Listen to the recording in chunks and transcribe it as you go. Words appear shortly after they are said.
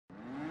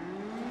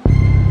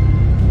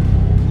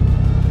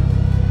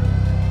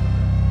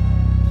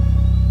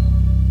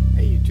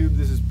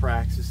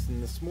praxis,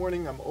 and this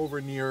morning I'm over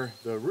near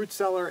the root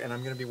cellar and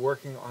I'm going to be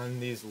working on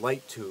these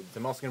light tubes.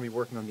 I'm also going to be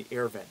working on the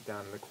air vent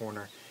down in the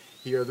corner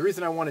here. The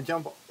reason I want to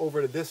jump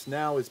over to this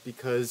now is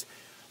because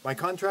my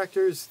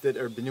contractors that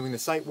have been doing the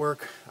site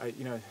work,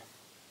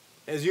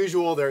 as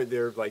usual,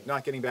 they're like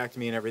not getting back to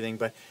me and everything,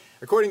 but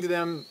according to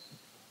them,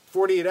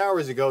 48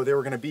 hours ago they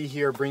were going to be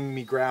here bringing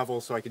me gravel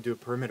so I could do a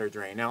perimeter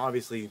drain. Now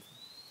obviously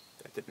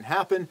that didn't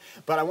happen,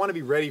 but I want to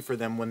be ready for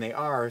them when they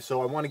are,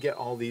 so I want to get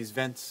all these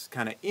vents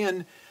kind of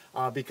in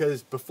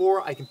because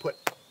before I can put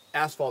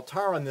asphalt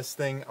tar on this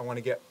thing, I want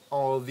to get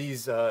all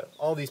these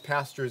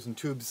pastures and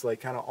tubes like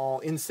kind of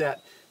all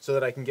inset so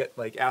that I can get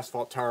like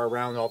asphalt tar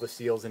around all the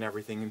seals and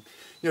everything,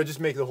 and just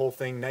make the whole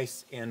thing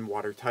nice and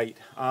watertight.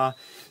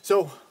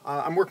 So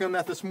I'm working on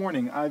that this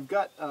morning. I've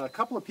got a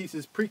couple of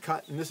pieces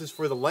pre-cut, and this is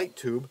for the light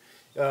tube.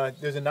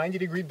 There's a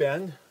 90-degree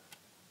bend.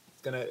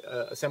 Going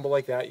to assemble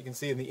like that. You can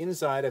see in the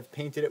inside I've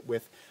painted it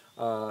with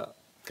kind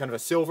of a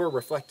silver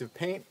reflective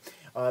paint.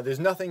 There's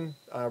nothing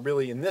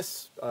really in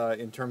this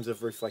in terms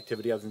of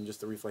reflectivity other than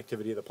just the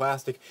reflectivity of the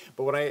plastic,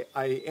 but what I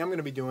am going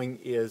to be doing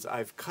is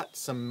I've cut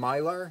some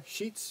mylar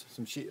sheets,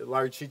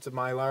 large sheets of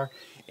mylar,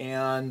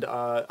 and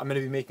I'm going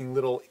to be making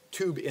little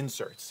tube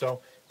inserts. So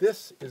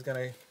this is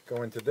going to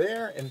go into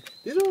there, and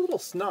these are a little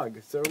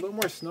snug. So they're a little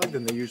more snug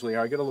than they usually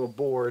are. I get a little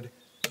board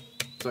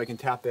so I can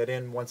tap that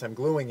in once I'm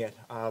gluing it.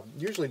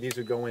 Usually these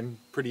would go in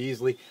pretty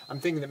easily.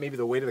 I'm thinking that maybe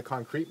the weight of the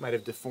concrete might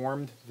have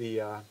deformed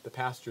the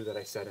pass-through that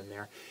I set in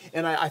there.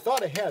 And I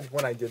thought ahead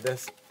when I did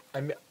this.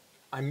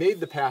 I made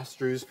the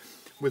pass-throughs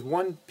with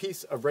one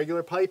piece of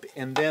regular pipe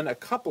and then a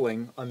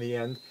coupling on the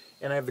end,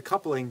 and I have the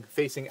coupling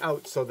facing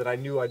out so that I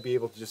knew I'd be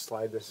able to just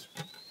slide this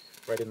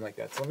right in like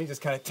that. So let me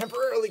just kind of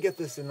temporarily get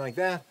this in like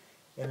that,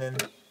 and then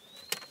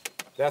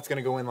that's going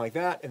to go in like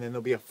that, and then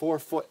there'll be a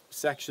 4-foot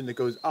section that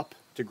goes up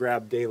to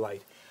grab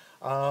daylight.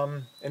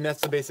 And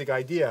that's the basic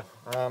idea.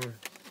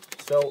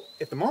 So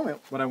at the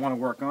moment, what I want to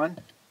work on,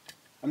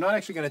 I'm not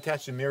actually going to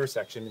attach the mirror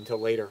section until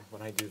later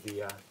when I do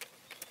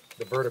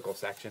the vertical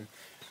section.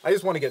 I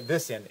just want to get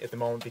this in at the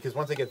moment because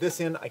once I get this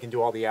in, I can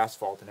do all the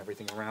asphalt and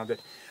everything around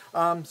it.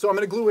 So I'm going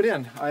to glue it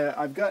in.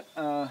 I've got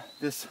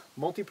this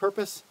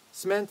multi-purpose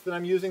cement that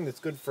I'm using that's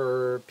good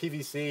for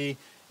PVC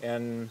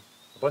and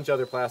a bunch of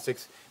other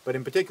plastics, but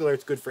in particular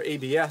it's good for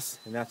ABS,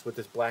 and that's what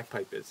this black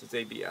pipe is. It's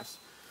ABS.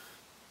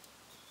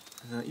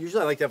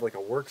 Usually I like to have like a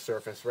work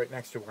surface right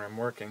next to where I'm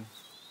working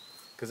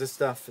because this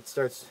stuff, it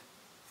starts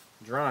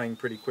drying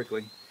pretty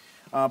quickly.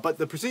 But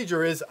the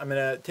procedure is I'm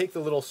going to take the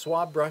little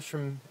swab brush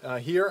from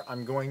here.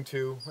 I'm going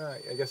to,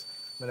 I guess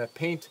I'm going to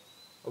paint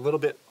a little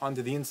bit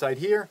onto the inside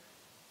here,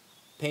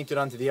 paint it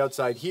onto the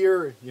outside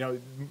here.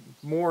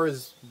 More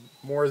is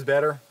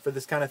better for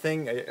this kind of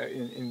thing.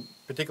 In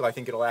particular, I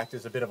think it'll act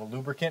as a bit of a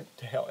lubricant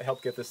to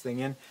help get this thing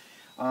in.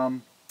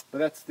 But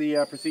that's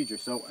the procedure.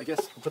 So I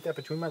guess I'll put that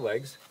between my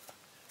legs.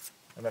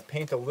 I'm going to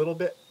paint a little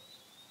bit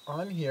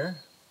on here.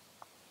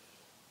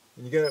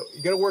 And you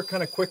gotta work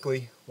kind of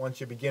quickly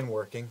once you begin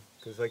working,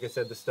 because like I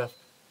said, the stuff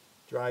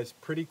dries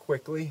pretty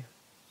quickly.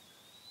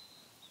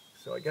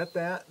 So I got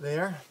that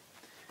there.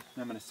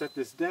 And I'm going to set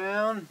this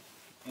down,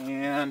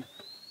 and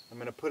I'm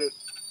going to put it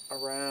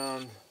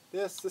around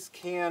this. This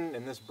can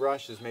and this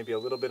brush is maybe a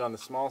little bit on the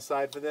small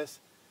side for this,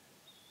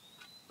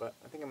 but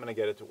I think I'm going to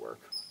get it to work.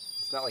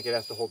 It's not like it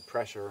has to hold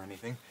pressure or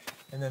anything.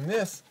 And then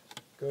this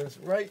goes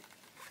right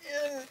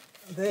in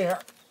there,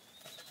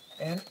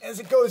 and as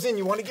it goes in,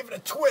 you want to give it a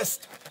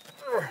twist.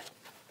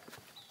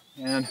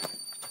 And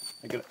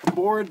I get a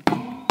board to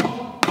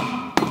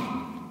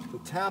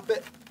tap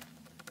it.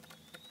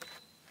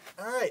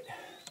 All right,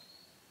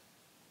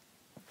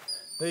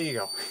 there you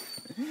go.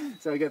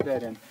 So I get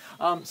that in.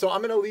 So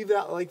I'm going to leave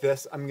that like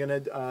this. I'm going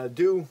to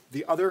do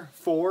the other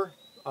 4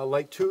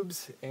 light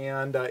tubes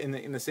and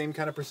in the same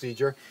kind of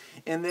procedure,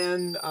 and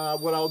then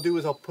what I'll do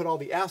is I'll put all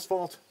the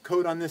asphalt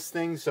coat on this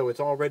thing so it's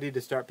all ready to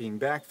start being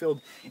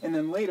backfilled, and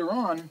then later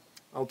on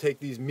I'll take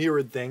these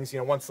mirrored things,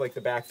 once like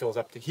the backfill's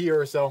up to here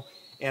or so,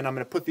 and I'm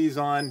going to put these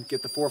on,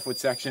 get the 4-foot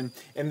section,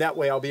 and that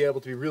way I'll be able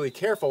to be really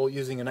careful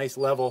using a nice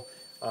level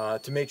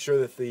to make sure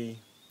that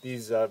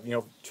these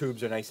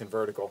tubes are nice and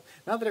vertical.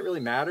 Not that it really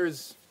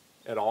matters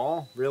at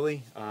all,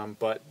 really,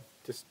 but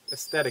just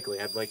aesthetically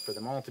I'd like for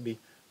them all to be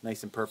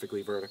nice and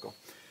perfectly vertical.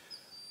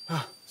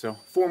 So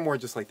 4 more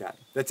just like that.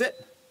 That's it.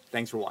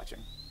 Thanks for watching.